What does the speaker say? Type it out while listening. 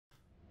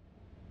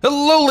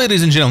Hello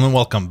ladies and gentlemen,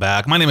 welcome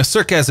back. My name is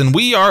Syrkaz and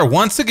we are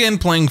once again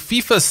playing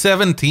FIFA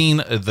 17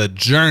 The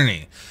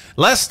Journey.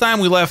 Last time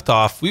we left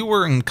off, we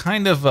were in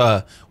kind of,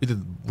 we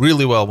did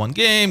really well one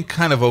game,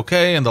 kind of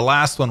okay, and the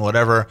last one,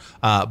 whatever.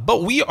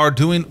 But we are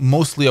doing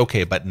mostly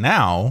okay. But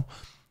now,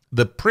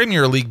 the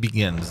Premier League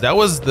begins. That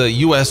was the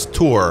US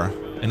tour,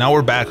 and now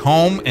we're back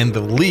home and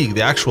the league,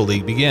 the actual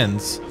league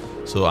begins.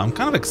 So I'm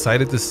kind of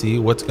excited to see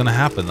what's going to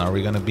happen. Are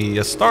we going to be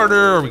a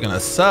starter? Are we going to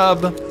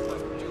sub?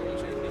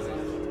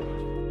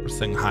 We're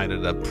saying hi to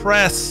the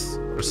press.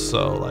 We're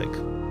so, like,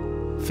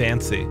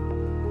 fancy.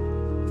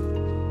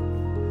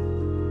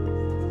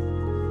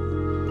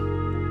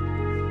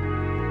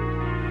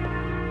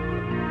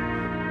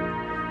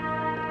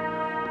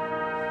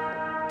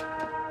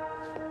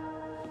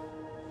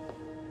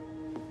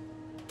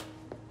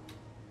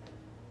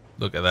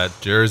 Look at that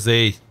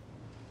jersey.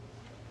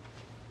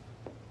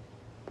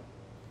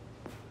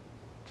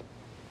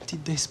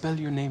 Did they spell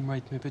your name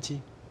right, mes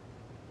petits?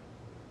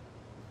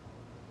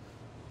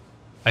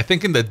 I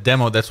think in the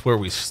demo, that's where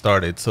we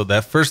started. So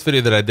that first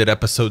video that I did,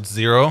 episode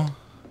 0,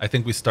 I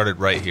think we started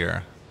right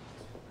here.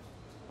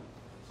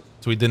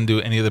 So we didn't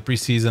do any of the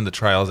preseason, the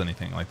trials,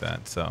 anything like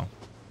that. So,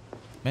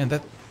 man,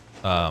 that,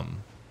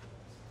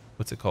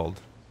 what's it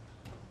called?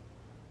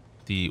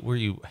 The, where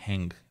you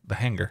hang, the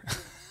hanger.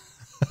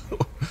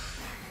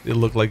 It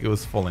looked like it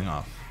was falling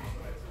off.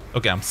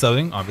 Okay, I'm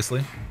subbing,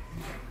 obviously.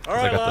 All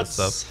right, I got lads.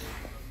 this sub.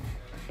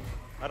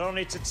 I don't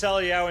need to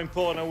tell you how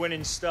important a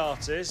winning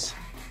start is.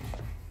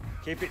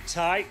 Keep it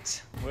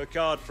tight, work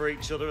hard for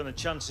each other, and the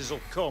chances will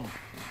come.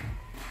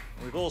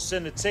 We've all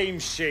seen the team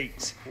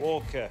sheet.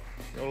 Walker,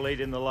 you're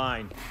leading the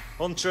line.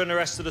 Hunter and the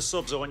rest of the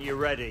subs, I want you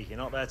ready. You're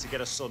not there to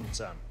get a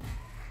suntan.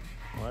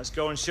 Well, let's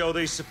go and show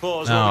these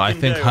supporters what No, we I can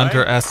think do,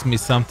 Hunter eh? asked me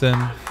something.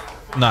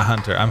 Not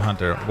Hunter, I'm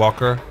Hunter.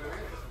 Walker.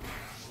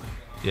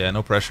 Yeah,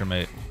 no pressure,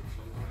 mate.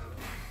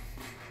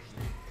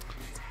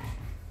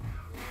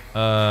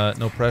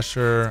 No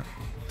pressure.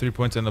 3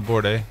 points on the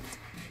board, eh?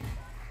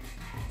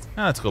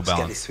 Ah, let's go Let's get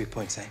balance. these 3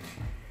 points, eh?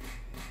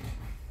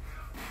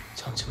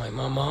 Time to make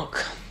my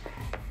mark.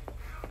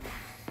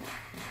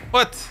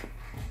 What? It's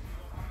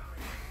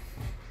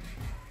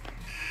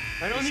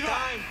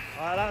time.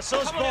 All right, that's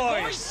us,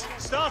 boys.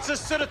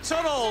 Starters to the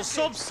tunnel,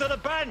 subs to the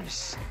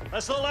bench.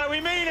 Let's look like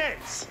we mean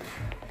it.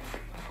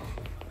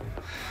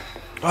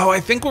 Oh, I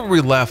think where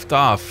we left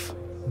off,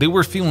 they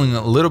were feeling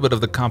a little bit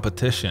of the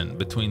competition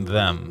between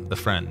them, the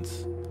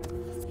friends.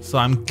 So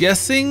I'm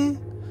guessing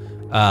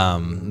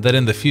that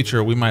in the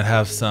future we might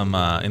have some,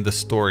 in the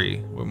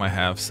story, we might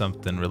have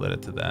something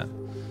related to that.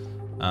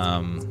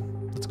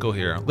 Let's go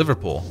here.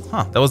 Liverpool.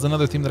 Huh, that was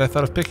another team that I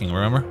thought of picking,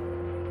 remember?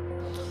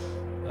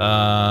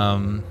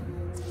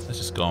 Let's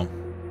just go.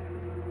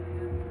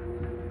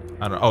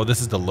 I don't. Oh,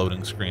 this is the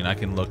loading screen. I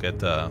can look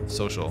at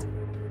social.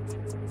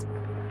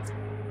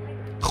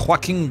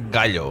 Joaquin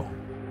Gallo.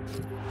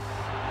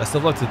 Best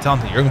of luck to the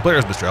talented young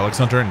players, Mr. Alex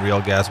Hunter and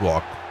Real Gas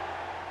Walk.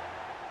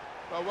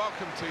 Well,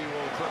 welcome to you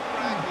all to a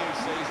brand new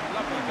season.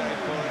 Lovely day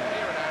for it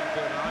here at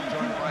Anfield, and I'm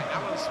joined by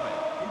Alan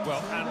Smith.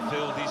 Well,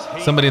 Anfield is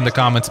here. Somebody in the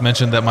comments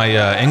mentioned that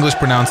my English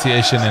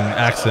pronunciation and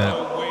accent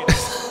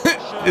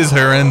is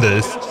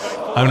horrendous.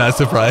 I'm not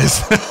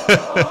surprised.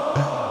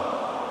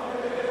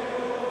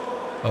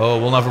 Oh,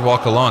 We'll Never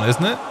Walk Alone,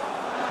 isn't it?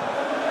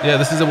 Yeah,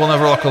 this is a We'll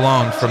Never Walk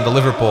Alone from the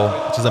Liverpool,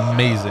 which is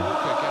amazing. Getting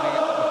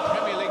a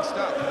Premier League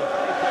start for the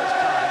very first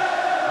time.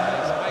 And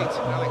his mate,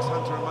 Alex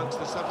Hunter, amongst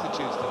the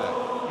substitutes today.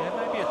 Yeah,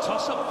 maybe a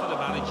toss-up for the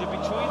manager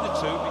between the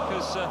two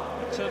because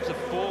in terms of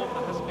form,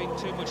 there hasn't been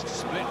too much to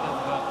split, and the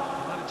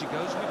manager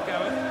goes with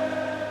going.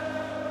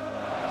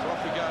 So off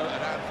we go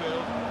at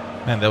Anfield.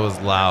 Man, that was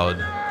loud,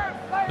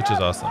 which is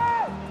awesome.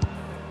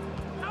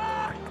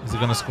 Is he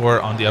gonna score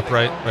on the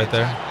upright right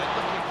there?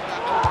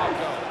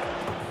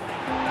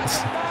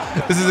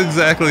 This is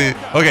exactly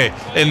okay.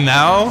 And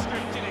now,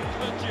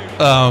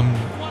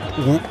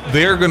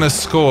 they're gonna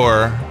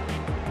score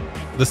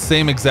the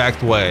same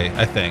exact way.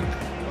 I think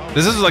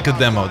this is like a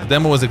demo. The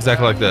demo was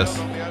exactly like this.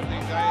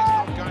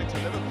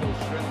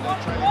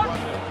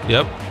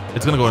 Yep,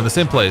 it's gonna go in the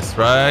same place,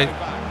 right?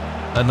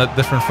 And a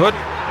different foot.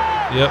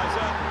 Yep.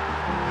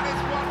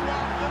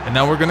 And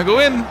now we're gonna go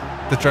in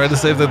to try to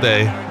save the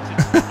day.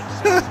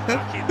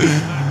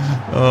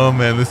 Oh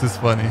man, this is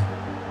funny.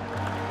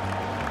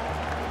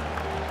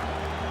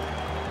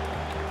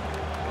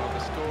 Well, the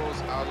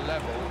scores are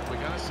level. We're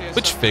going to see a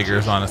Which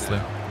figures, honestly.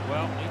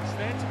 Well, it's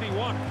there to be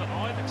won for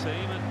either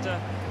team, and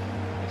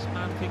this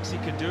man thinks he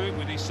can do it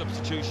with his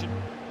substitution.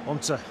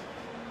 Hunter,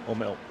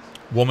 warm it up.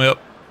 Warm me up.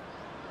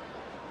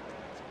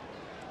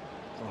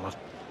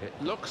 It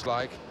looks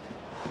like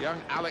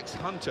young Alex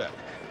Hunter.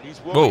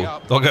 He's warming Whoa,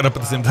 up. all got up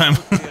at the same time.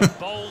 Would be a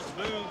bold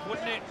move,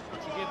 wouldn't it,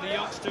 to give the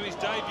youngster his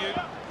debut?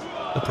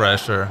 The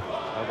pressure.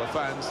 Well, the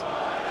fans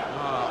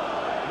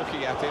are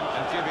looking at him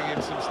and giving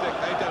him some stick.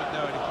 They don't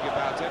know anything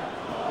about him.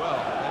 Well,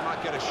 they might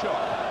get a shock.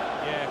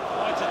 Yeah,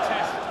 quite a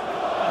test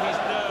for his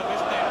nerve,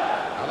 isn't it?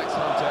 Alex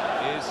Hunter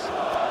is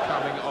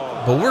coming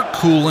on. But we're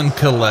cool and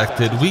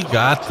collected. We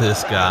got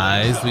this,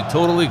 guys. We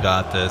totally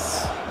got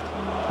this.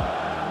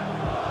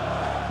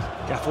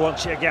 Gaffer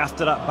wants you to get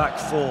after that back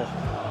four.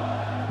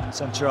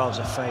 Centre halves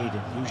are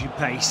fading. Use your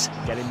pace.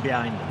 Get in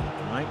behind them.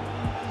 Right?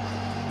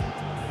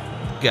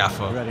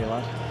 Gaffer. Ready,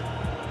 lad?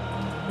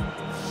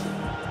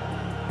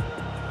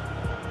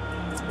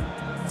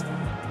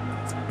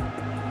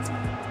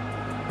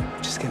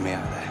 Just get me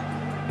out of there.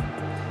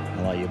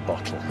 I like your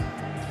bottle.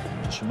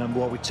 Just remember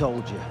what we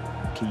told you.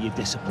 Keep your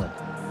discipline.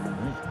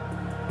 Right?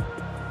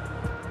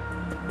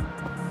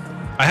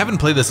 I haven't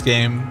played this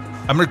game.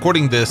 I'm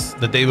recording this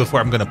the day before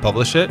I'm going to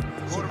publish it.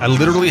 I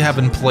literally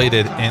haven't played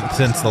it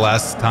since the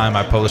last time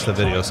I published the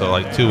video, so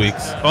like 2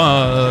 weeks,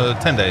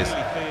 10 days.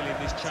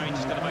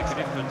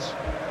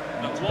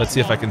 Let's see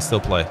if I can still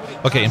play.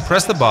 Okay,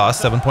 impress the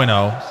boss,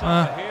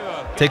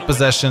 7.0. Take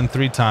possession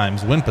 3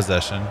 times, win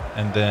possession,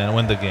 and then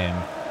win the game.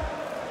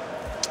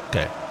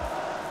 Okay.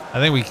 I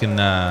think we can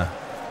at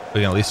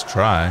least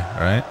try,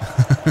 right?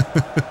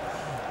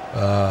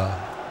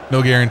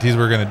 No guarantees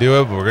we're going to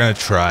do it, but we're going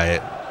to try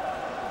it.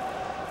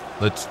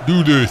 Let's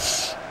do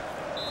this.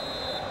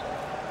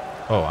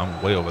 Oh,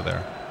 I'm way over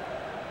there.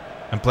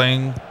 I'm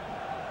playing.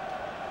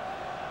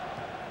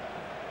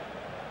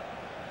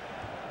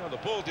 Well, the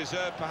ball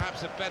deserved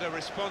perhaps a better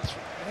response.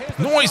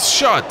 Nice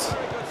shot.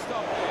 Very good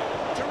stop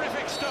here.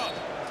 Terrific stop.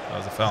 That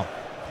was a foul.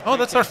 Oh,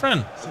 that's our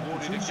friend.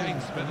 Awarded against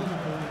Liverpool.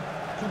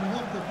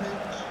 Liverpool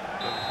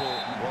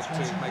want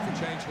to make a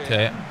change here.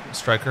 Okay,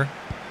 striker.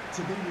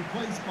 To be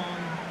replaced by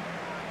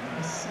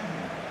number 7.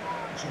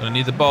 Gonna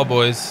need the ball,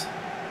 boys.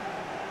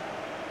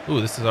 Ooh,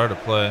 this is hard to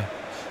play.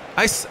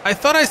 I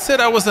thought I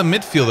said I was a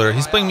midfielder.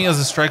 He's playing me as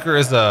a striker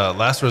as a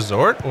last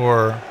resort,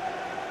 or...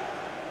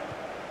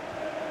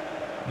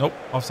 Nope,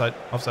 offside,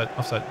 offside,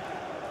 offside.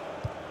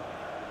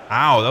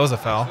 Ow, that was a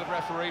foul. The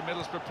referee,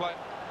 Middlesbrough play.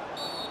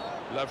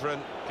 Lovren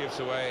gives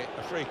away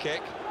a free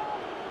kick.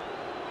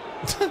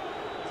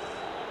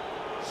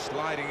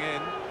 Sliding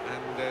in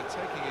and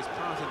taking his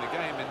part in the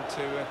game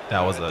into...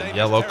 That was a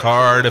yellow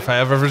card if I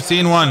have ever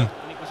seen one.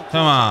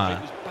 Come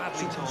on.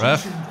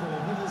 Ref.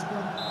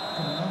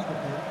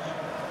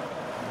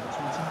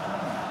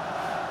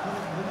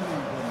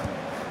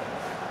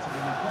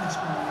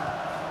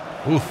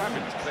 Oof.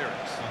 Fabulous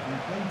clearance.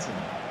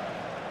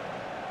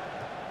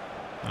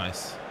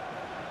 Nice.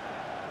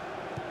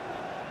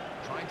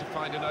 Trying to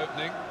find an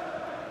opening.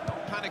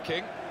 Not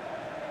panicking.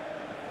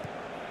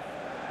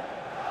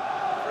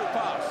 Through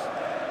pass.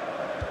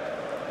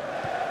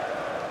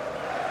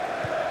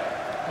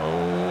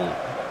 Oh.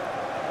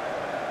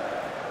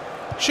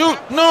 Shoot!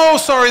 No,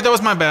 sorry, that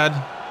was my bad.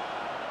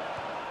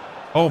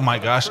 Oh my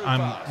gosh, I'm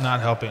not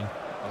helping.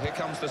 Well, here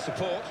comes the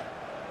support.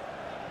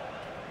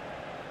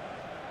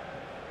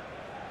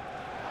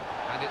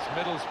 And it's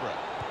Middlesbrough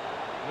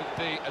with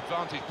the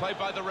advantage played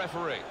by the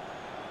referee.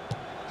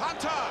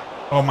 Hunter!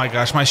 Oh my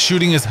gosh, my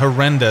shooting is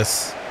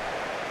horrendous.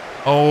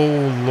 Oh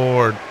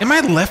Lord. Am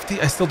I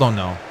lefty? I still don't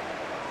know.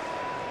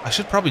 I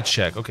should probably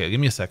check. Okay, give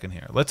me a second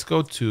here. Let's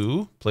go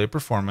to player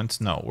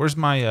performance. No, where's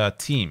my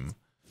team?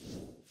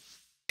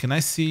 Can I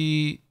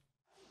see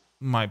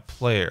my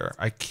player?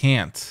 I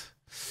can't.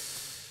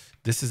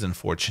 This is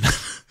unfortunate.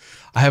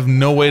 I have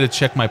no way to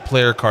check my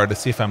player card to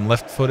see if I'm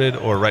left-footed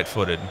or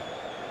right-footed.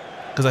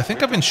 Because I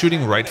think I've been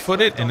shooting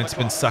right-footed and it's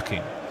been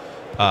sucking.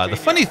 The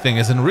funny thing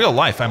is, in real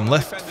life, I'm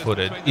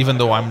left-footed, even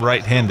though I'm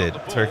right-handed.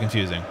 It's very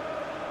confusing.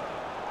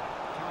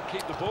 Can't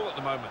keep the ball at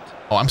the moment.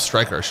 Oh, I'm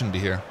striker. I shouldn't be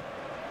here.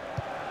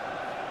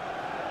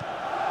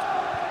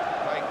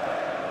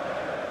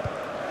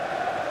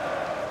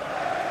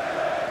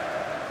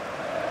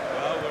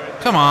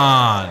 Come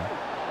on.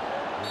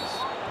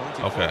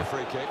 Okay.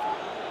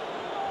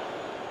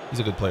 He's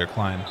a good player,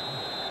 Klein.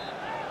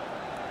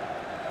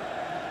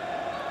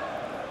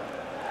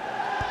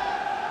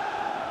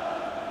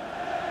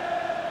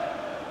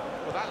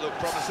 Well, that looked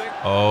promising.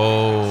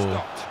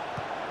 Oh.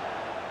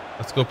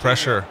 Let's go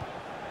pressure.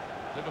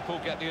 Liverpool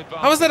get the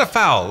advantage. How is that a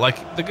foul?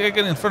 Like, the guy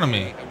getting in front of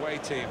me. Away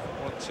team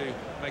want to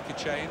make a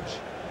change.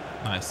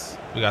 Nice.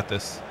 We got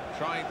this.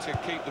 Trying to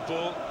keep the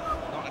ball.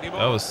 Not anymore.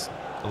 That was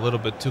a little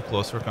bit too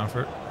close for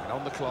comfort. And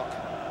on the clock,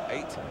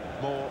 8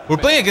 more. We're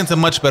playing against a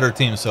much better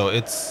team, so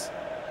it's...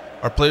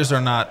 Our players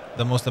are not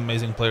the most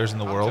amazing players in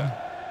the world.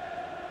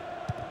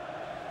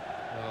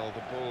 Well,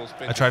 the ball's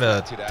been I try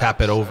to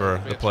tap it over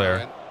the player.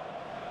 trying.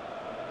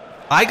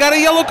 I got a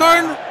yellow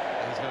card?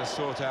 He's going to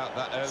sort out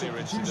that earlier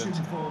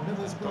incident.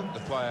 Got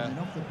the player.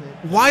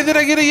 Why did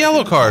I get a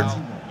yellow card?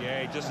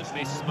 Yeah, he doesn't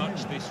miss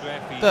much, this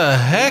ref. He's The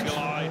heck?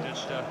 eagle-eyed and,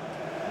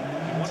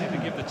 he wanted to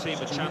give the team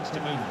a chance to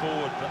move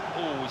forward, but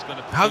always going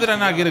to... How did I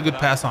not get a good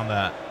pass on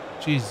that?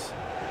 Jeez.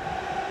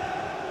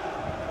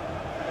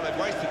 Well, they've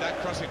wasted that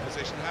crossing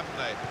position, haven't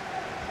they?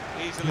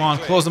 Easily Come on,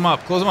 cleared. close them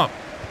up. Close them up.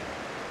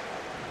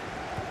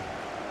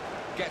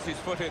 Gets his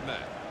foot in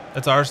there.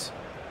 That's ours.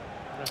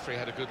 The referee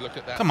had a good look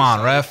at that. Come on,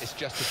 Decided ref. It's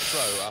just a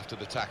throw after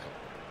the tackle.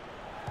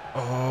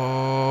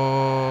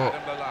 Oh.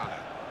 Adam Lallana.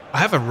 I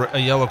have a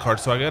yellow card,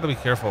 so I got to be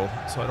careful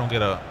so I don't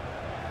get a...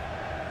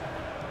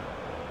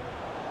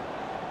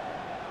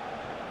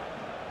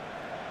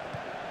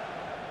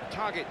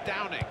 Target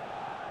Downing.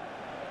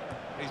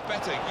 He's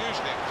better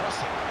usually at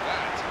crossing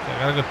that. Okay, I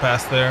got a good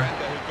pass there.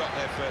 And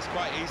first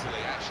quite easily,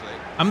 actually.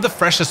 I'm the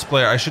freshest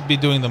player. I should be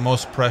doing the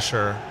most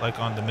pressure, like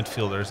on the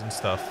midfielders and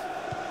stuff.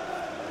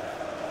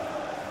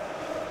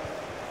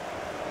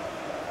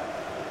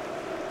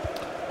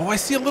 Oh, I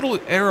see a little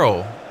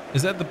arrow.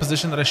 Is that the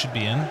position that I should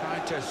be in?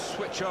 Trying to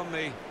switch on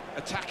the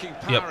attacking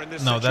power Yep. in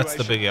this No, situation. that's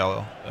the big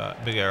arrow.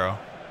 Big arrow.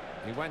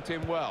 He went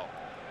in well.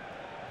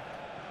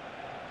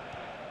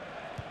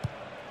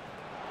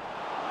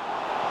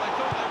 They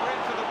thought they were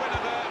in for the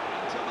winner there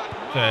until that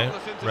Okay.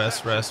 marvellous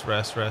interception.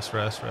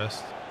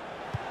 Rest.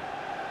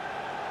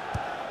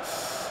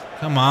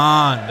 Come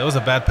on. That was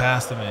a bad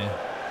pass to me.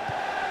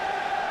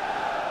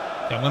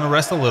 Okay, I'm going to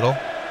rest a little.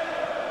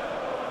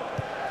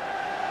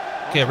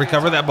 Okay,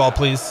 recover that ball,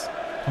 please.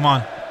 Come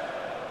on.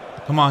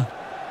 Come on.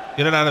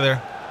 Get it out of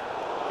there.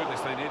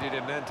 Goodness, they needed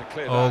him then to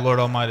clear Oh, that. Lord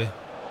Almighty.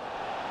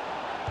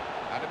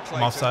 Adam I'm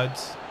Clayton.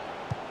 offsides.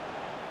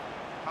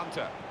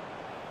 Hunter.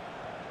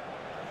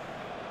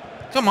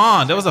 Come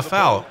on. That was a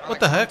foul. What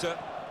the heck? Hunter.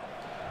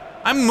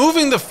 I'm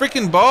moving the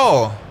freaking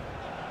ball.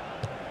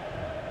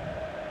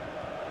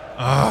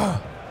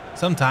 Ugh.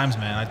 Sometimes,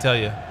 man, I tell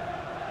you.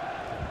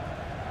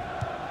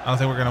 I don't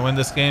think we're going to win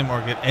this game or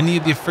get any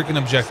of the freaking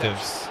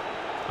objectives.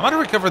 I might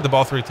have recovered the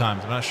ball 3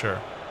 times. I'm not sure.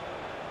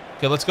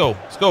 Okay, let's go.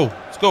 Let's go.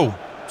 Let's go.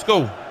 Let's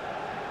go.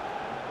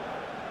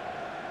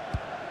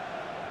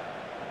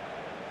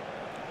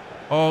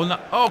 Oh, no.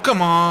 Oh,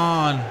 come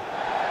on.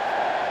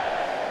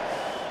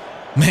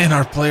 Man,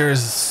 our player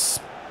is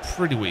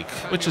pretty weak,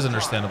 which is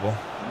understandable.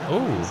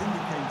 Oh.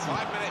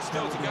 5 minutes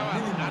still to go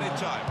and added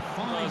time.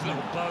 Nice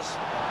little buzz.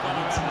 Gone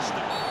around the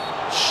stick.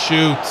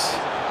 Shoot.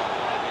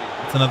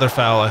 It's another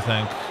foul, I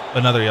think.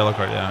 Another yellow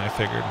card. Yeah, I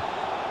figured.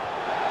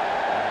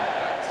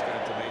 That's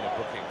going to mean a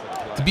booking for the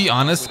player. To be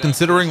honest,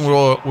 considering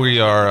we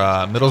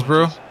are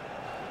Middlesbrough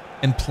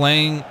and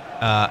playing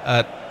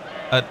at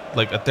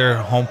their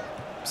home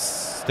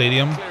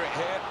stadium, Clear it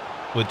here.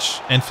 which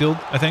Enfield,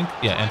 I think.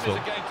 Yeah, Time is Enfield.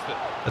 against them.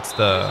 That's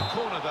There's a the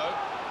corner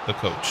though.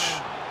 coach.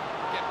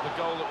 Get the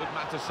goal that would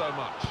matter so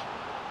much.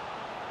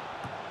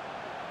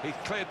 He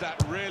cleared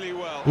that really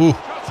well. Ooh.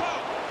 Shot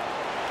up.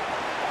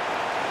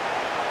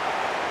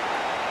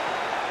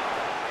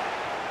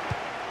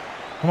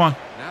 Come on.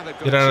 Now they've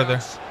got Get a out of there.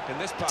 chance in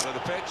this part of the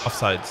pitch.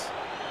 Offsides.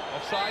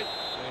 Offside.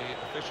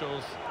 The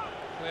officials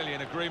clearly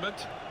in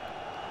agreement.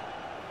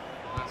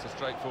 That's a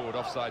straightforward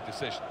offside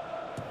decision.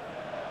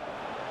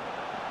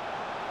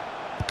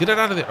 Get it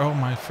out of there. Oh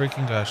my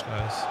freaking gosh,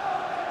 guys.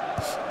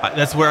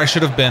 That's where I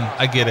should have been.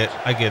 I get it.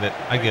 I get it.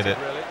 I get it.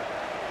 Really.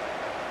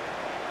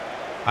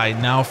 I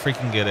now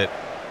freaking get it.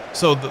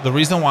 So the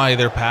reason why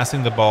they're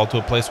passing the ball to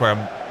a place where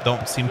I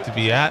don't seem to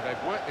be at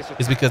They've worked this is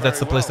attack because that's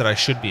the very place well. that I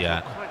should be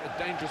at. Quite a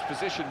dangerous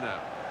position now.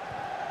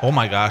 Oh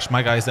my gosh,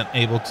 my guy isn't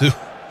able to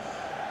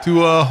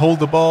hold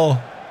the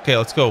ball. Okay,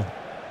 let's go.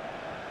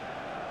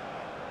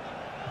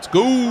 Let's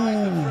go.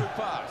 Through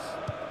pass.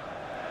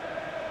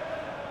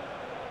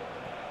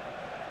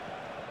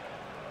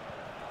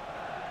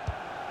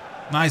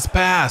 Nice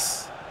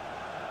pass.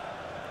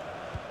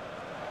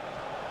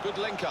 Good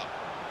link up.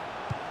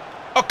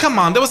 Oh, come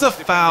on. That was a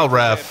foul,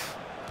 ref.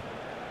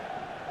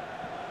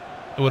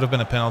 It would have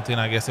been a penalty,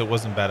 and I guess it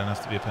wasn't bad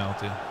enough to be a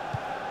penalty.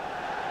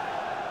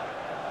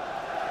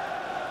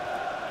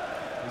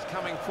 He's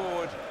coming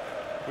forward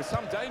with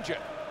some danger.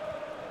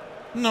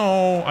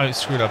 No, I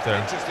screwed up there.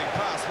 Interesting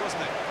pass,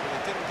 wasn't it?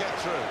 But it didn't get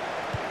through.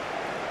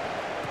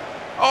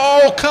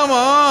 Oh, come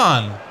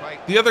on.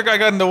 The other guy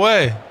got in the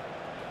way.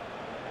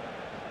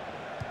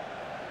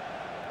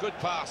 Good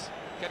pass,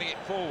 getting it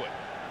forward.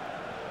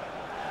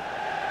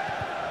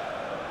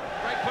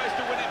 Great place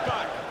to win it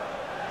back.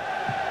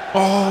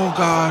 Oh,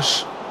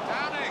 gosh.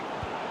 Downing.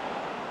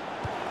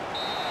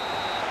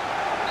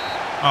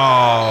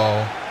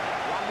 Oh.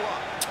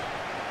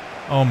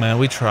 1-1. Oh, man,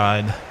 we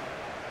tried.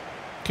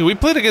 Okay, we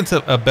played against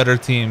a better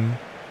team.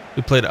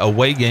 We played a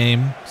away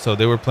game, so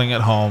they were playing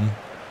at home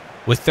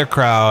with their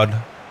crowd.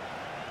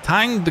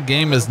 Tying the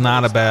game is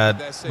not a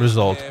bad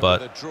result,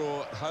 but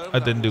I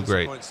didn't do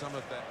great.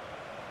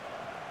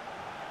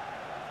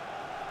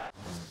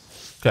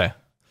 Okay.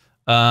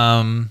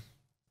 So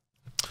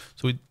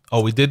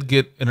we did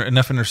get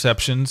enough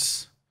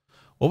interceptions.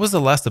 What was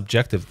the last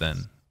objective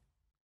then?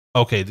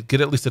 Okay,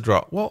 get at least a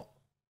draw. Well,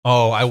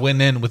 oh, I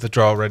went in with a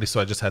draw already, so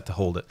I just had to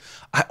hold it.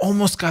 I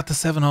almost got the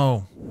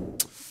 7-0.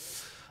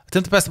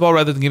 Attempt to pass the ball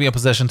rather than giving a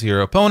possession to your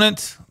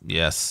opponent.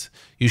 Yes.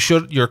 You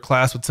showed your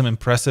class with some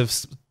impressive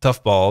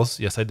tough balls.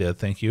 Yes, I did.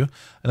 Thank you.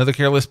 Another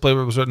careless play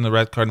was written the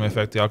red card may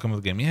affect the outcome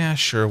of the game. Yeah,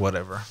 sure,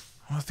 whatever.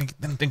 I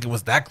didn't think it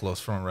was that close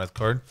from a red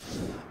card.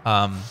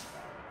 I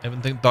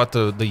even thought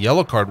the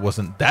yellow card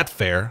wasn't that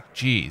fair.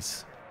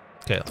 Jeez.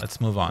 Okay,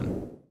 let's move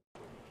on.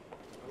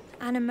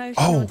 An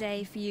emotional Oh,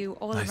 day for you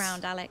all nice.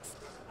 around, Alex.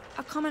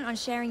 A comment on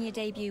sharing your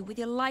debut with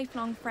your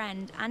lifelong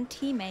friend and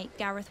teammate,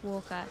 Gareth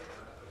Walker.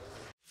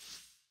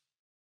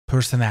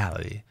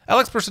 Personality.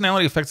 Alex's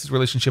personality affects his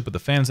relationship with the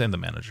fans and the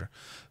manager.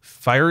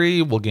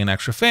 Fiery will gain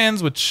extra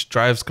fans, which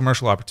drives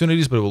commercial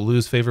opportunities, but it will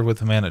lose favor with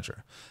the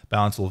manager.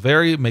 Balance will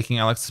vary, making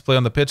Alex's play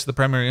on the pitch the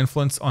primary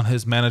influence on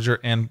his manager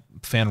and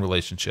fan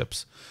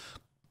relationships.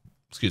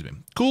 Excuse me.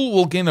 Cool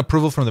will gain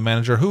approval from the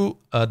manager who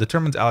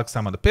determines Alex's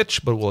time on the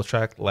pitch, but will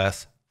attract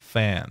less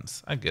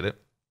fans. I get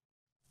it.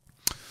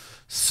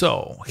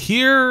 So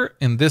here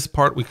in this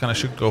part, we kind of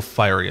should go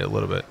fiery a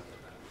little bit.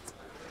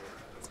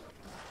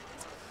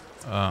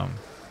 I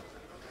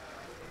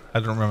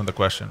don't remember the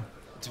question.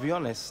 To be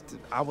honest,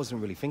 I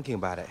wasn't really thinking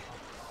about it.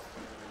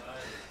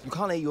 You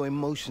can't let your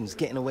emotions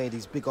get in the way of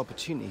these big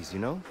opportunities, you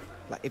know?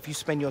 Like, if you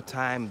spend your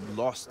time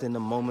lost in the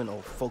moment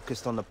or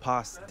focused on the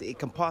past, it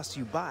can pass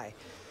you by.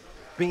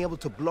 Being able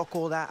to block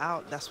all that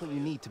out, that's what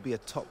you need to be a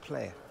top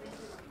player.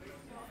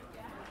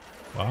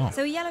 Wow.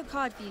 So a yellow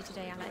card for you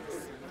today,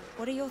 Alex.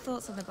 What are your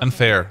thoughts on the booking?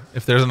 Unfair.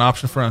 If there's an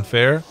option for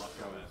unfair.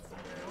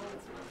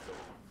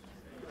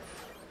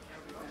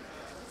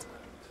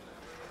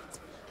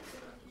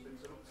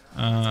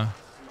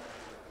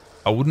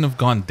 I wouldn't have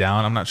gone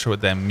down. I'm not sure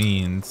what that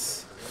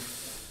means.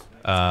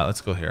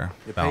 Let's go here.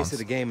 The Balance. pace of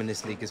the game in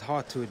this league is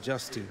hard to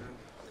adjust to.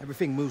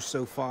 Everything moves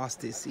so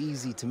fast, it's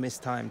easy to miss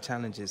time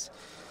challenges.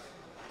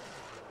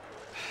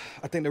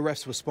 I think the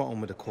refs were spot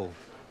on with the call.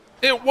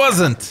 It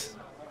wasn't.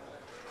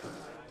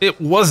 It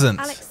wasn't.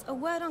 Alex, a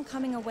word on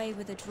coming away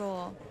with a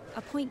draw.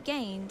 A point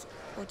gained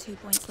or 2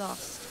 points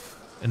lost?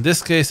 In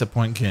this case, a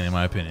point gain, in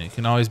my opinion. It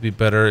can always be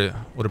better.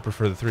 Would have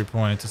preferred the 3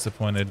 points.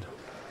 Disappointed.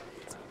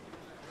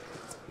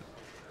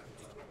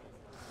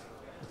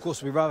 Of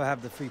course, we'd rather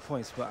have the 3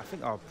 points, but I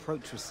think our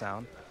approach was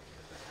sound.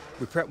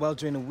 We prepped well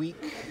during the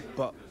week,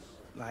 but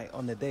like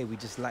on the day, we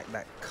just lacked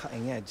that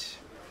cutting edge.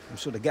 I'm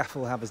sure the gaffer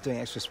will have us doing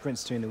extra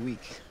sprints during the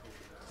week.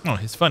 Oh,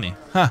 he's funny.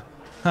 Huh.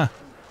 Huh.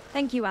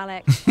 Thank you,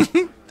 Alex.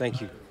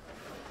 Thank you.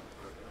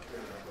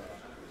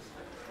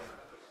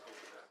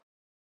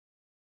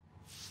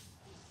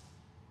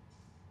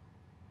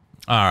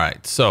 All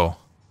right. So,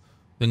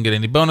 didn't get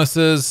any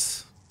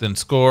bonuses. Didn't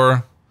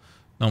score.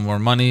 No more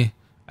money.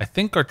 I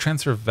think our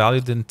transfer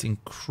value didn't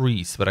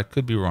increase, but I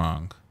could be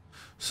wrong.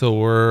 So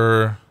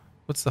we're...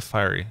 What's the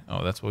fiery?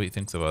 Oh, that's what he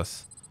thinks of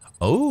us.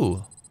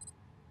 Oh.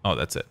 Oh,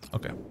 that's it.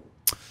 Okay.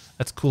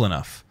 That's cool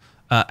enough.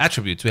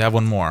 Attributes. We have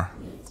one more.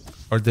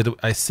 Or did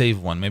I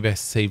save one? Maybe I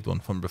saved one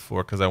from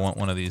before because I want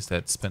one of these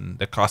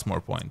that cost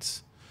more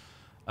points.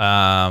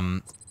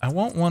 I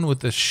want one with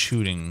the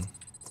shooting.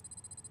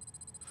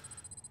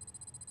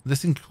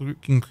 This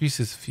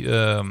increases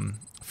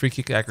free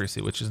kick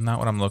accuracy, which is not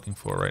what I'm looking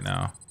for right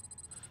now.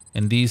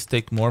 And these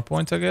take more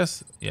points, I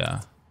guess?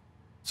 Yeah.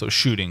 So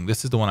shooting.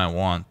 This is the one I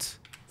want.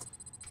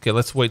 Okay,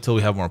 let's wait till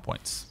we have more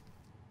points.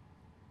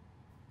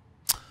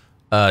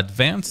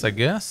 Advanced, I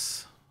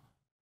guess.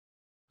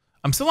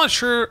 I'm still not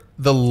sure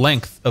the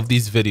length of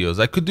these videos.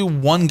 I could do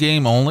one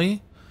game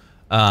only,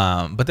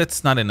 but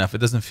that's not enough. It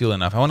doesn't feel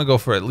enough. I want to go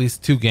for at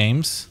least 2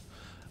 games.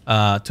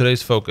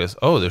 Today's focus.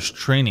 Oh, there's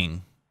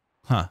training.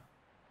 Huh.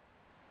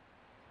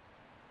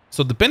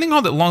 So depending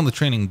on how long the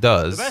training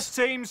does... The best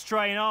teams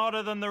train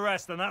harder than the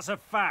rest, and that's a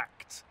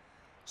fact.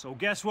 So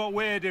guess what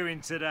we're doing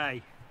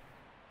today?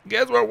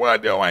 Guess what we're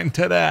doing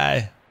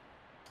today?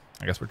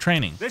 I guess we're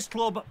training. This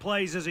club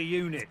plays as a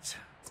unit,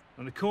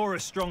 and the core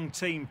of strong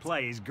team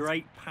play is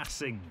great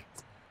passing.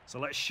 So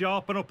let's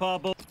sharpen up our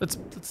ball. Let's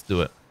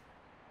do it.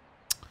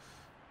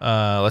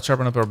 Let's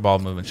sharpen up our ball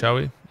movement, shall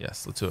we?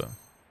 Yes, let's do it.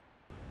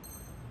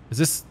 Is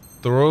this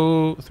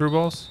through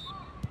balls?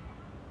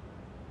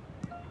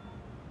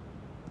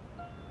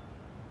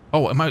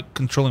 Oh, am I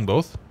controlling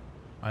both?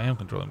 I am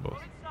controlling both.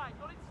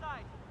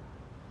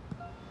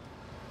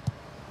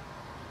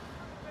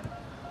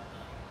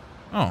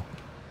 Oh.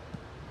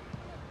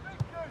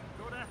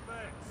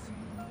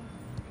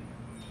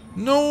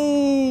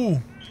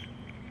 No!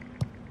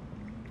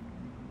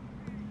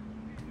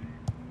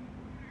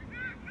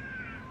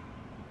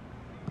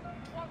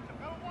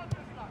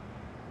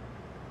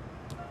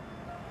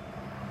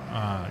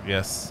 I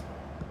guess.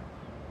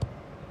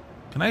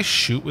 Can I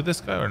shoot with this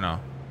guy or no?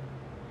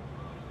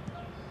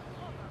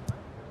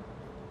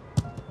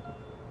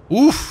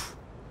 Oof!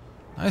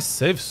 Nice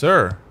save,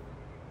 sir.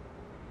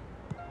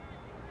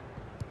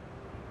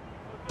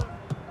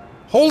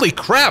 Holy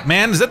crap,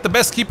 man. Is that the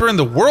best keeper in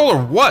the world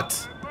or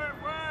what?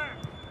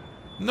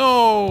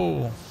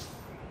 No.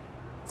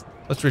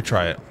 Let's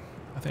retry it.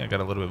 I think I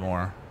got a little bit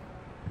more.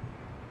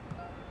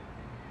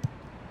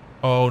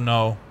 Oh,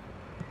 no.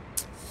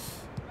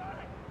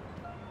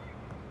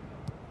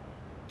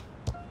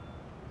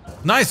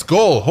 Nice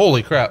goal.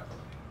 Holy crap.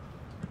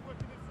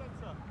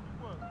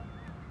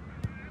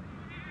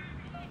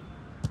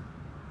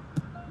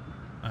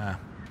 Ah,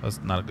 that was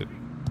not a good...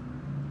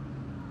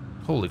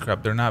 Holy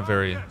crap, they're not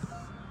very...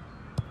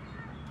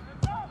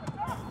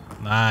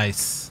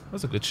 Nice. That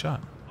was a good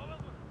shot.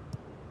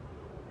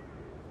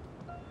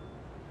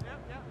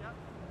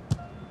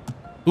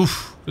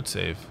 Oof, good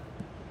save.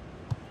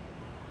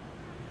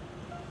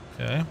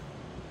 Okay.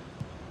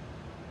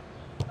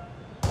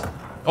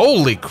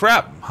 Holy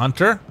crap,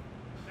 Hunter.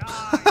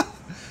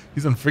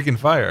 He's on freaking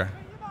fire.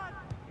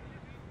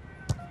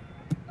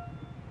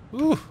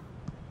 Ooh.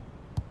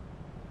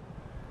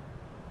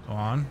 Come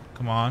on,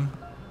 come on.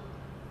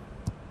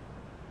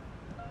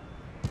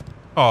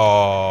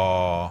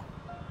 Oh.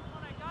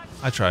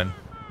 I tried.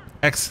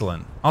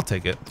 Excellent. I'll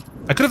take it.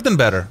 I could have done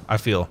better, I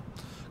feel.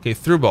 Okay,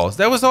 through balls.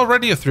 That was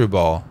already a through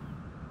ball.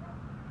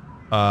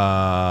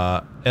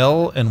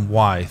 L and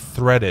Y.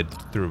 Threaded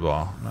through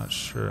ball. I'm not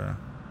sure.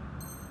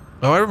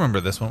 Oh, I remember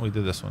this one. We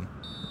did this one.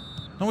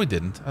 No, we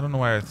didn't. I don't know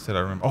why I said I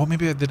remember. Oh,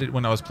 maybe I did it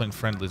when I was playing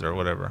friendlies or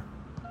whatever.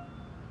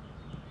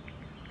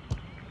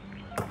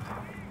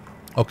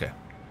 Okay.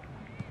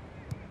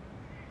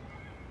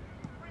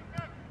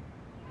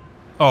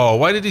 Oh,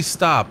 why did he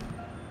stop?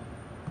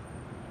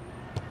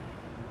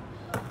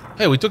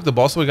 Hey, we took the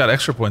ball, so we got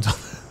extra points on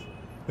that.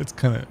 It's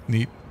kind of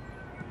neat.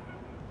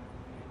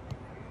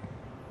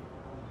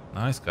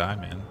 Nice guy,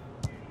 man.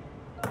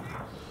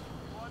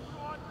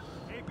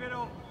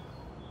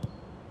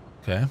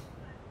 Okay.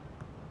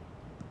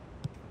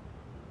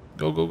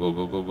 Go, go, go,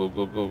 go, go, go,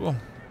 go, go, go.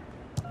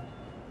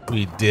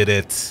 We did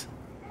it.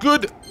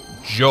 Good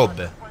job.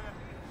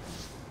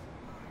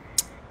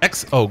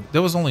 Oh,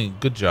 that was only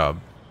good job.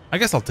 I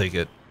guess I'll take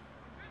it.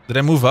 Did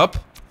I move up?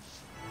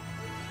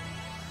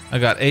 I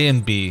got A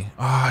and B.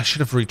 Oh, I should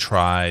have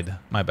retried.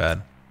 My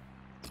bad.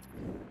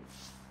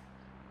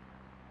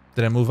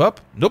 Did I move up?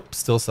 Nope,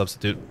 still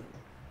substitute.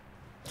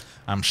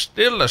 I'm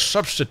still a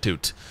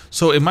substitute.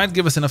 So it might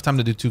give us enough time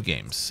to do 2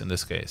 games in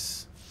this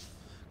case.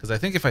 Because I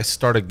think if I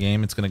start a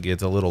game, it's going to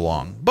get a little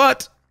long.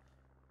 But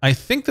I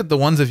think that the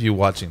ones of you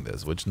watching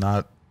this, which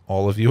not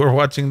all of you are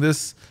watching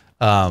this,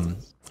 I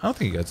don't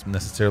think you guys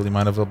necessarily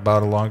mind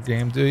about a long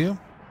game, do you?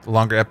 A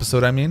longer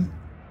episode, I mean.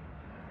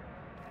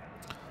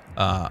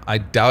 I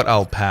doubt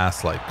I'll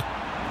pass like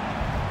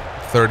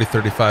 30,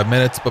 35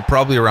 minutes, but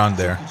probably around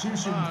there.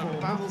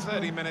 About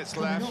 30 minutes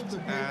left,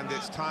 and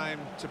it's time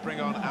to bring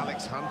on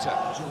Alex Hunter.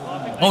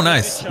 Oh,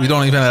 nice. We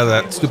don't even have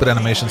that stupid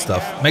animation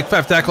stuff. Make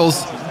 5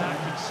 tackles.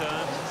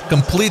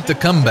 Complete the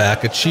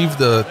comeback. Achieve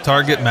the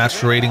target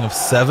match rating of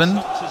 7.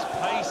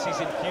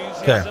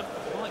 Okay.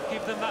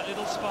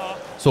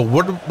 So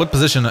what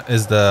position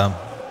is the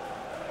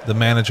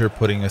manager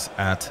putting us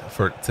at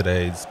for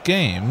today's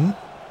game?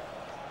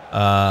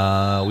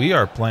 We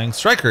are playing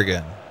striker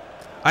again.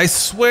 I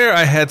swear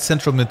I had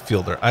central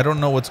midfielder. I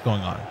don't know what's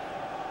going on.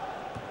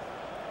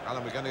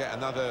 Alan, we're going to get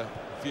another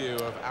view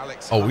of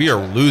Alex Hunter. We are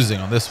losing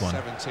on this one.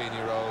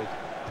 17-year-old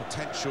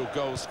potential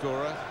goal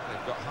scorer.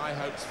 They've got high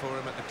hopes for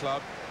him at the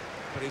club,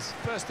 but his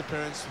first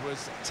appearance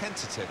was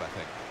tentative, I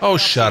think. Oh,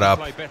 shut up.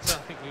 Play better,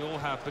 I think we all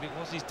have, but it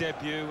was his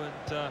debut,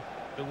 and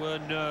there were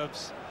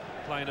nerves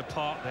playing a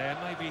part there.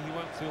 Maybe he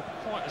won't feel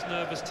quite as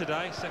nervous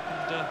today, second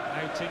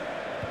outing.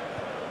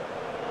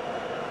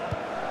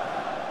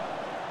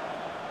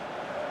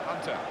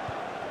 Hunter.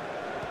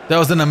 That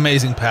was an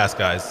amazing pass,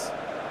 guys.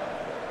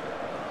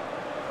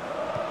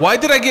 Why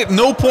did I get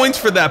no points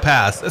for that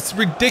pass? That's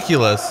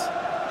ridiculous.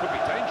 Could be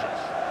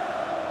dangerous.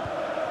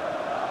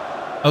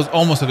 That was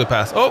almost a good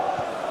pass. Oh,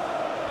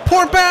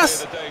 poor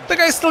pass. The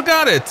guy still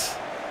got it.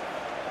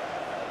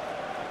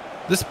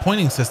 This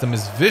pointing system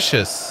is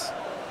vicious.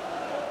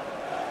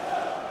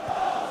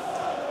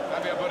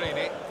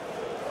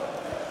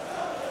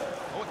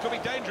 Oh, it could be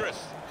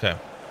dangerous. Okay.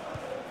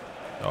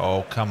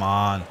 Oh, come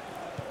on.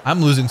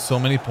 I'm losing so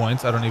many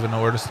points, I don't even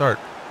know where to start.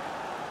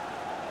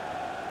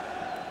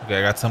 Okay,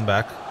 I got some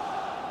back.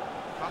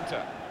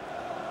 Hunter.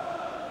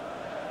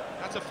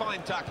 That's a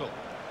fine tackle.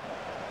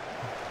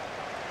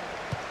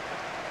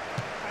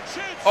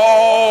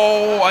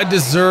 Oh, I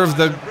deserve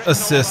the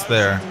assist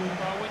there.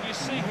 When you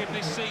see him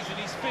this season,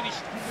 he's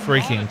finished.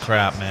 Freaking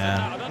crap, man.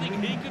 I don't think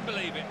he can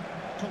believe it.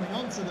 Coming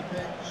onto the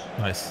pitch.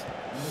 Nice.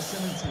 Number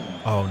 17.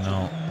 Oh,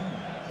 no.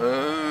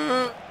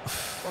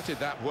 Spotted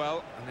that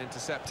well and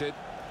intercepted.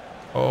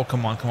 Oh,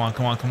 come on, come on,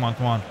 come on, come on,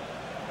 come on.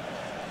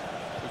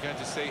 We're going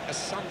to see a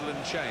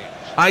Sunderland change.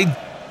 I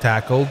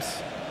tackled.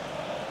 So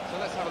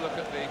let's have a look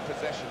at the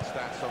possession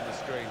stats on the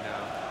screen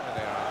now. There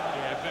they are.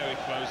 Yeah, very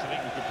close. I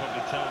think we could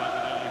probably tell that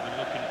without even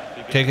looking at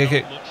the Okay, figures.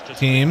 okay, Not much, just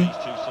team. these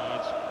two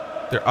sides.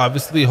 They're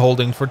obviously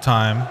holding for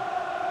time. And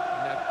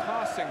they're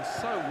passing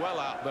so well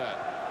out there.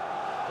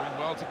 Doing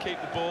well to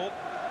keep the ball.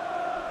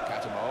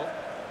 Catamol.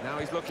 Now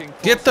he's looking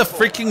for Get the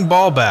support. freaking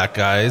ball back,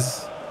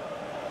 guys.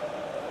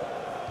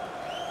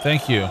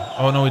 Thank you.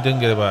 Oh, no, we didn't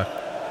get it back.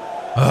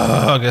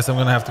 I guess I'm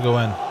going to have to go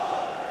in.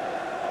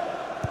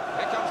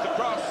 Here comes the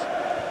cross.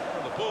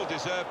 Well, the ball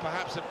deserved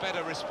perhaps a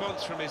better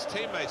response from his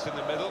teammates in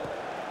the middle.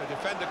 The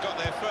defender got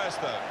there first,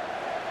 though.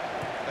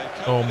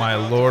 Oh, my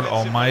Lord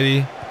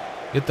almighty.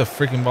 Get the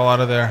freaking ball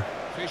out of there.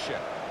 Fisher.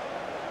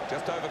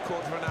 Just over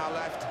quarter of an hour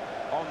left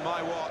on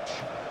my watch.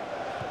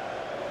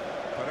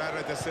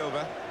 Pereira da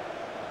Silva.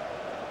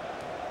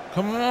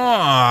 Come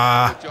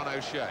on. John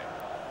O'Shea.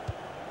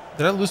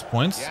 Did I lose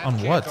points? Jan On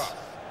what? Kirchhoff.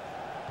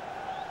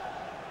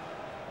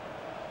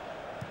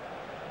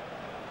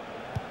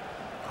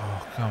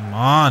 Oh, come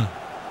on.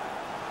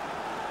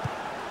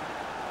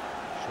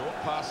 Short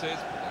passes,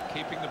 but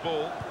keeping the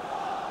ball.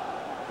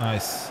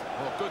 Nice.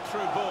 Oh, good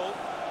through ball.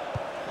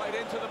 Played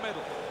into the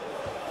middle.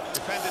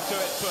 Defender to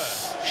it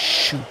first.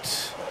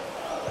 Shoot.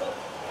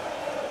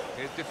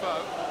 Here's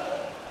Defoe.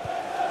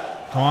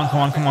 Come on, come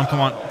on, come on, come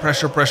on.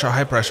 Pressure, pressure,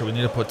 high pressure. We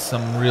need to put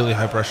some really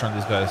high pressure on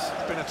these guys.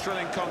 It's been a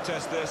thrilling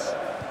contest, this.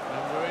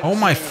 Oh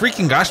my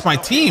freaking gosh, my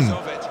team.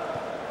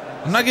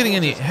 I'm not getting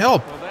any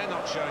help. Well, they're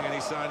not showing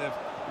any sign of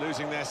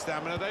losing their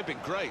stamina. They've been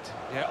great.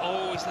 Yeah,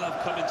 always love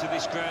coming to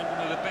this ground.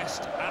 One of the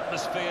best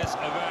atmospheres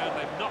around.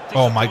 They've not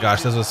Oh my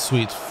gosh, that was a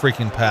sweet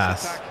freaking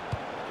pass. Got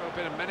a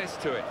bit of menace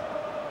to it.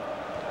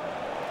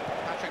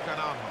 Patrick Van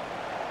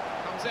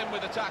Aanholt comes in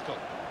with a tackle.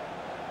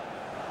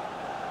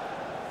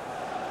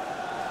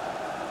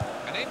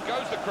 And in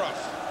goes the cross.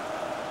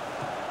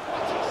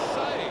 What a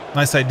save.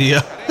 Nice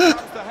idea. And in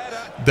comes the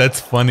header. That's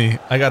funny.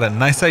 I got a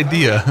nice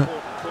idea.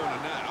 Corner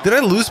now. Did I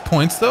lose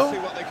points though? See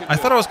what they can I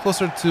do. thought I was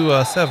closer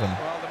to 7. Well,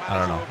 the I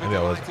don't know. manager will be Maybe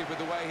I wasn't. delighted with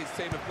the way his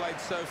team have played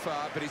so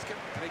far, but he's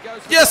and he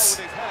goes for Yes!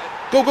 the goal with his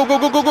head. Go, go, go,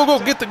 go, go, go,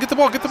 go. Get the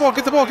ball, get the ball,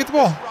 get the ball, get the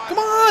ball. Come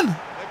on.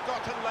 They've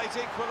got a late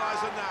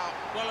equaliser now.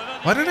 Well, I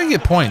don't Why think did I he get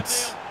has the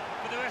points? deal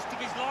for the rest of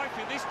his life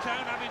in this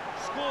town, having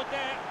scored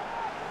there.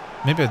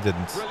 Maybe I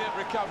didn't. Brilliant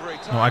recovery.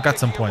 No, I got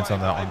some Ticking points away,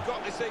 on that but one. They've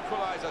got this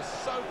equaliser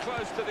so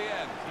close to the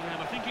end. Yeah,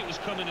 and I think it was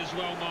coming as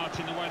well,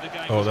 Martin, the way the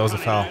game Oh, that was a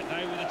foul. running out.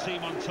 They were the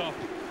team on top.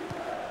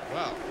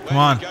 Well, Come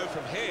where on. do we go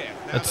from here?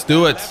 Now Let's that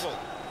do they're it. level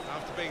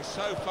after being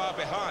so far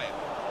behind.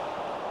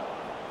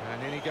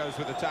 And in he goes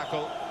with the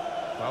tackle.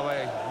 Well,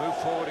 they move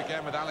forward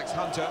again with Alex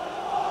Hunter.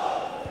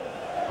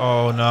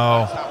 Oh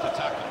no. That's how to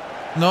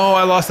tackle. No,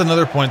 I lost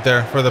another point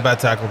there for the bad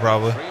tackle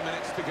probably. 3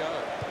 minutes to go.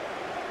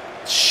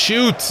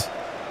 Shoot.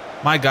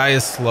 My guy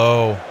is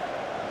slow.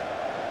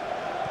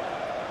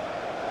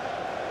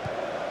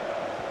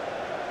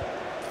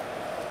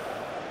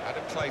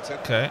 Adam Clayton.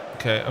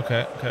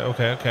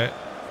 Okay.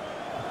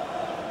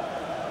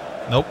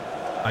 Nope.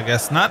 I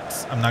guess not.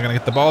 I'm not going to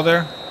get the ball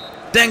there.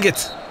 Dang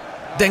it.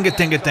 Dang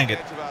it.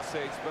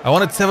 I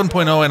wanted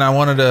 7.0 and I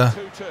wanted to...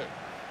 2-2.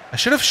 I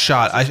should have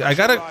shot. I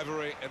got to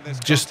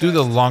just do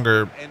the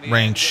longer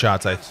range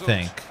shots, I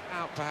think.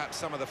 Out perhaps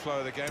some of the flow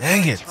of the game.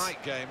 Dang it.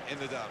 Tight game in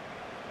the dub.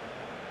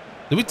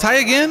 Did we tie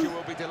again?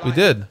 We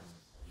did.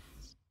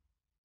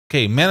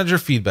 Okay, manager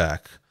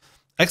feedback.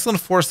 Excellent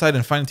foresight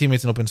in finding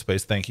teammates in open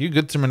space. Thank you.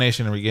 Good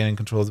determination in regaining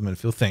control of the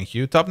midfield. Thank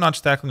you.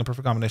 Top-notch tackling, a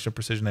perfect combination of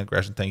precision and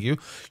aggression. Thank you.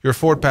 Your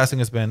forward passing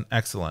has been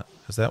excellent.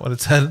 Is that what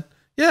it said?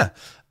 Yeah.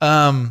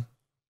 And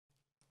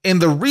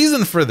the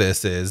reason for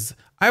this is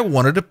I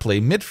wanted to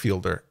play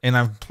midfielder, and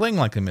I'm playing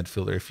like a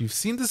midfielder. If you've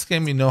seen this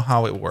game, you know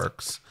how it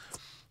works.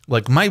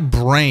 Like, my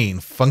brain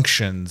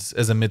functions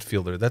as a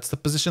midfielder. That's the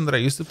position that I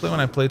used to play when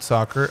I played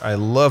soccer. I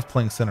love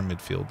playing center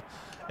midfield.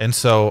 And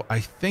so I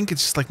think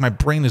it's just like my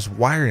brain is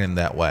wired in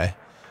that way.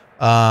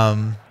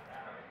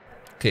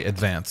 Okay,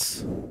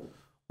 advance.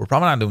 We're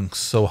probably not doing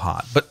so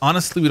hot, but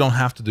honestly, we don't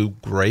have to do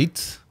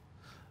great.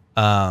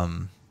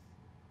 As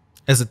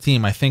a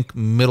team, I think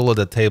middle of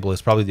the table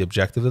is probably the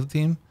objective of the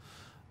team.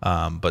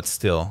 But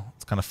still,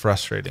 it's kind of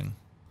frustrating.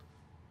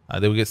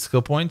 Did we get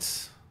skill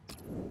points?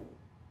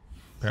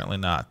 Apparently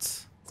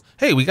not.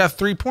 Hey, we got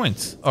 3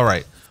 points. All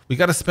right, we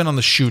got to spend on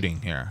the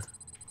shooting here.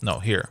 No,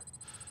 here.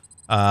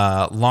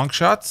 Long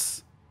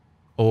shots,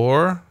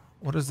 or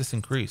what does this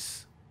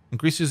increase?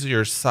 Increases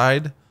your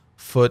side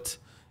foot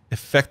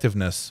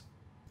effectiveness.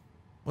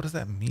 What does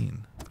that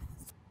mean?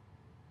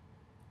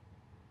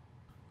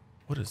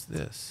 What is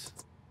this?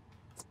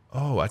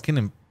 Oh, I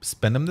can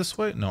spend them this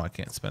way? No, I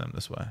can't spend them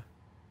this way.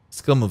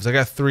 Skill moves. I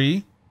got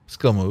 3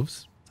 skill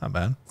moves. Not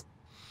bad.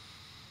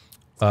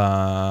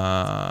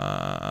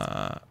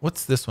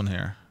 What's this one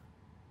here?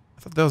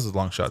 I thought that was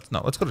long shots.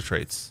 No, let's go to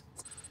traits.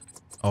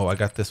 Oh, I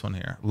got this one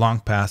here. Long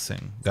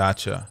passing.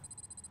 Gotcha.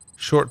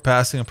 Short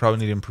passing. I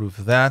probably need to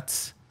improve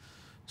that.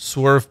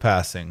 Swerve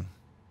passing.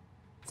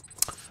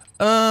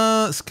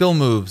 Skill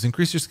moves.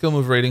 Increase your skill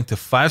move rating to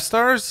 5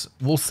 stars.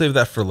 We'll save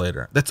that for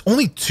later. That's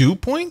only 2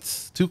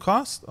 points? 2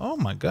 cost? Oh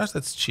my gosh,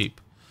 that's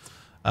cheap.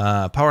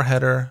 Power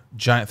header,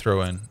 giant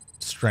throw in,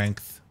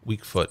 strength,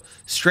 weak foot.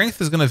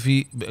 Strength is gonna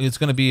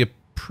be a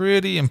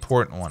pretty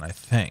important one, I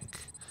think.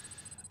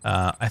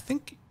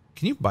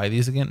 Can you buy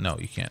these again? No,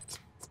 you can't.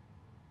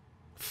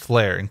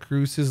 Flare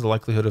increases the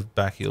likelihood of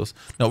back heels.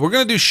 No, we're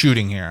gonna do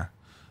shooting here.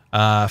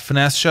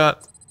 Finesse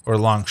shot or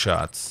long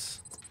shots.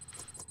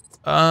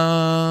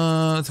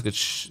 It's a good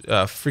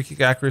free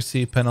kick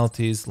accuracy,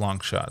 penalties, long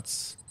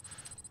shots.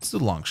 Let's do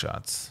long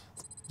shots.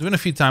 There's been a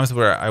few times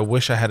where I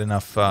wish I had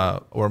enough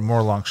or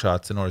more long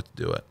shots in order to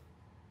do it.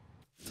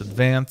 Let's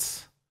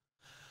advance.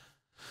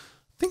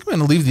 I think I'm going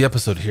to leave the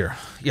episode here.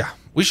 Yeah,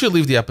 we should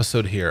leave the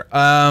episode here.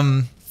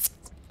 The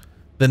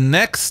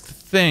next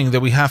thing that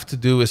we have to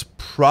do is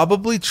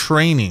probably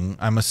training,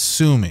 I'm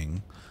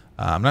assuming.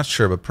 I'm not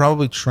sure, but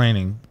probably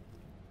training.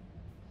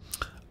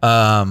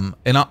 And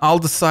I'll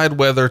decide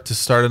whether to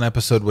start an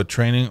episode with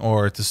training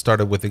or to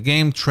start it with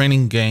a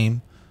training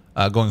game,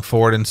 going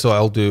forward. And so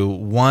I'll do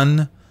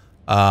one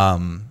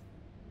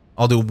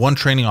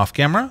training off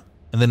camera,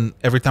 and then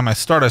every time I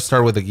start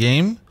with a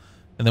game,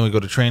 and then we go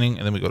to training,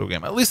 and then we go to a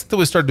game. At least until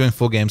we start doing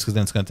full games, because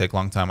then it's going to take a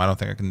long time. I don't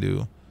think I can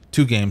do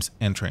 2 games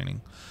and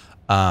training.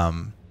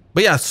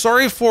 But yeah,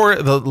 sorry for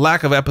the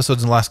lack of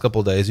episodes in the last couple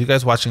of days. You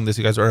guys watching this,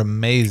 you guys are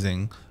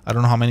amazing. I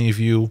don't know how many of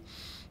you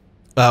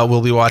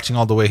will be watching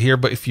all the way here,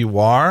 but if you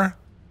are,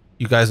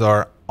 you guys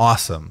are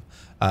awesome.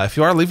 If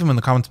you are, leave them in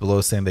the comments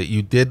below saying that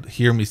you did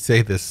hear me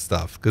say this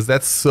stuff, because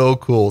that's so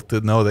cool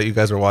to know that you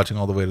guys are watching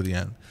all the way to the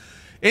end.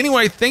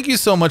 Anyway, thank you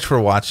so much for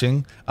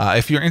watching.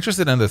 If you're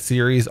interested in the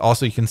series,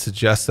 also you can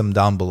suggest them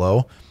down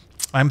below.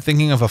 I'm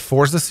thinking of a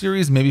Forza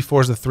series, maybe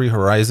Forza 3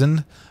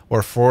 Horizon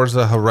or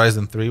Forza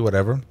Horizon 3,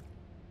 whatever.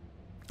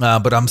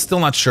 But I'm still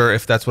not sure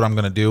if that's what I'm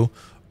going to do,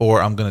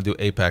 or I'm going to do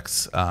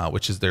Apex,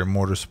 which is their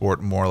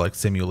motorsport, more like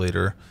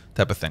simulator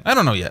type of thing. I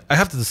don't know yet. I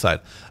have to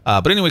decide.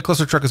 But anyway,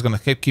 Closer Truck is going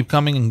to keep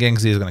coming, and Gang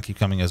Z is going to keep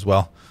coming as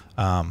well.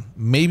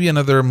 Maybe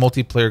another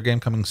multiplayer game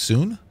coming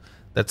soon.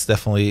 That's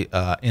definitely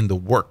in the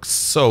works.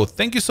 So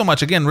thank you so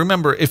much. Again,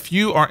 remember, if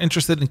you are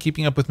interested in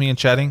keeping up with me and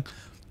chatting,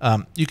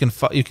 you can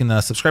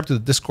subscribe to the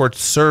Discord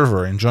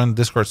server and join the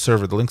Discord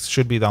server. The links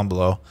should be down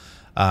below.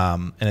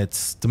 And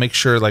it's to make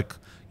sure, like,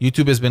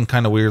 YouTube has been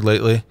kind of weird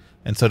lately,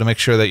 and so to make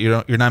sure that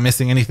you're not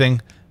missing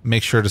anything,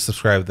 make sure to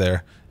subscribe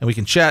there, and we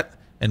can chat,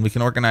 and we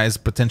can organize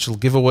potential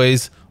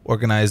giveaways,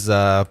 organize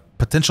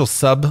potential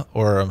sub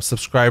or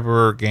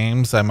subscriber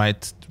games. I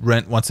might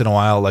rent once in a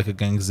while, like a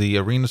Gang Z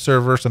arena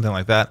server, something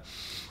like that,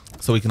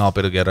 so we can all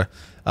play together.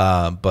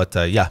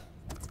 Yeah.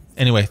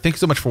 Anyway, thank you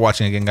so much for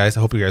watching again, guys. I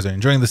hope you guys are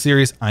enjoying the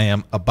series. I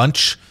am a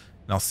bunch,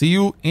 and I'll see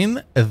you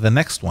in the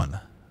next one.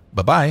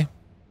 Bye-bye.